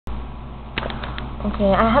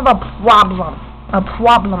Okay, I have a problem.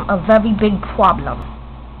 A very big problem.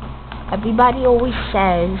 Everybody always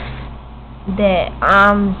says that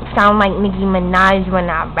I sound like Nicki Minaj when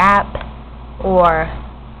I rap, or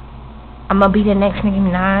I'm gonna be the next Nicki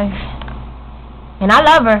Minaj. And I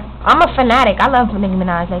love her. I'm a fanatic. I love Nicki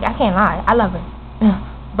Minaj. Like, I can't lie. I love her.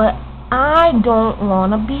 But I don't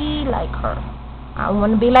wanna be like her. I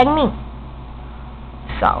wanna be like me.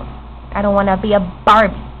 So, I don't wanna be a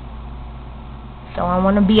Barbie. So I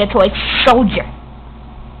want to be a toy soldier.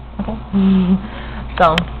 Okay?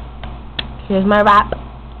 So, here's my rap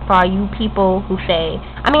for all you people who say,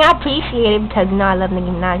 I mean, I appreciate it because, you know, I love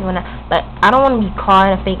Nicki Minaj, but I don't want to be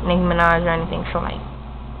called a fake Nicki Minaj or anything, so, like,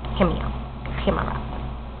 hear me out. Hear my rap.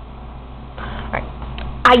 Alright.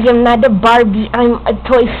 I am not a Barbie, I'm a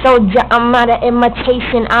toy soldier, I'm not an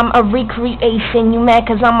imitation, I'm a recreation. You mad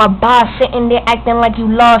cause I'm a boss, sitting there acting like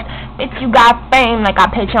you lost. Bitch, you got fame like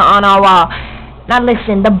I picture on our wall. Now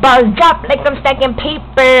listen, the bars drop like I'm stacking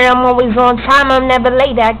paper. I'm always on time, I'm never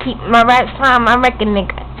late. I keep my raps time, I reckon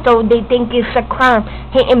nigga. So they think it's a crime.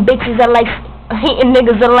 Hating bitches are like, hating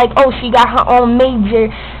niggas are like, oh, she got her own major.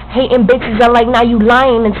 Hating bitches are like, now you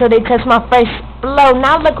lying until they touch my first flow.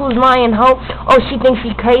 Now look who's lying, ho. Oh, she thinks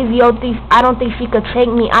she crazy. Oh, I don't think she could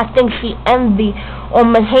take me. I think she envy. Or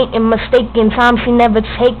hating, mistaken time she never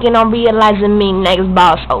taken on realizing me next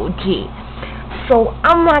boss OG. So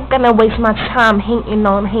I'm not gonna waste my time hating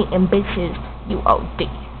on hating bitches, you OD.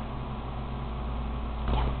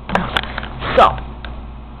 Yeah. So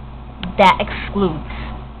that excludes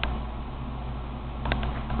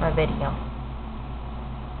my video.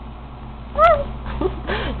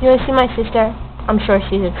 You wanna see my sister? I'm sure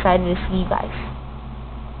she's excited to see you guys.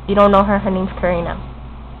 You don't know her, her name's Karina.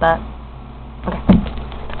 But okay.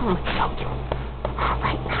 I'm gonna show you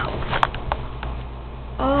right now.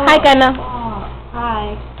 Oh, hi Karina.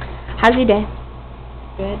 Hi. How's your day?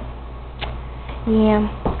 Good. Yeah.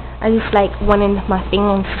 I just like wanted my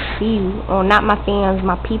fans to see you. Or not my fans,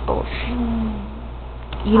 my people.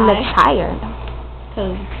 You look tired.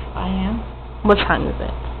 Because I am. What time is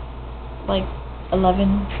it? Like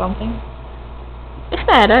 11 something. It's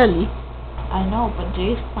not early. I know, but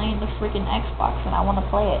Jay's playing the freaking Xbox and I want to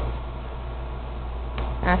play it.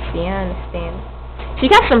 I see, I understand. She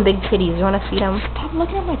got some big titties. You wanna see them? Stop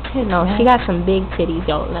looking at my titties. No, man. she got some big titties,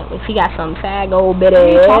 yo. She got some sag old bitties. What are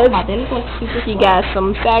you talking about? They look like super She sweat. got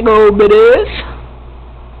some sag old bitties.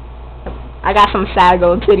 I got some sag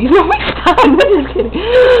old titties. No, stop. I'm just kidding.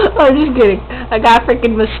 I'm just kidding. I got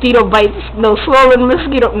freaking mosquito bites. No, swollen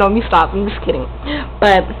mosquito. No, me stop. I'm just kidding.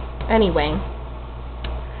 But anyway,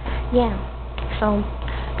 yeah. So,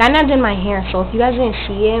 got not done my hair. So if you guys didn't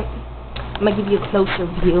see it, I'm gonna give you a closer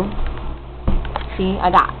view. See, I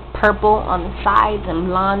got purple on the sides and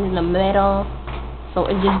blonde in the middle. So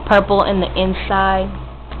it's just purple in the inside.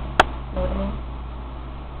 Know what I mean?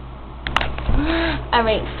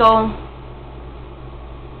 Alright, so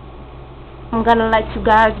I'm gonna let you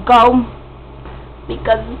guys go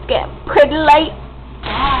because it's getting pretty late.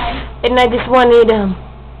 Bye. And I just wanted to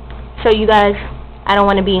show you guys I don't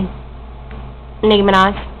want to be Nicki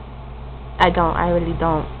Minaj. I really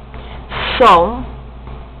don't. So,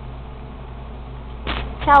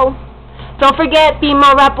 ciao. Don't forget,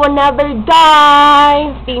 female rap will never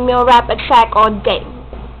die. Female rap attack all day.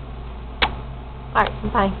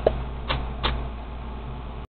 Alright, bye.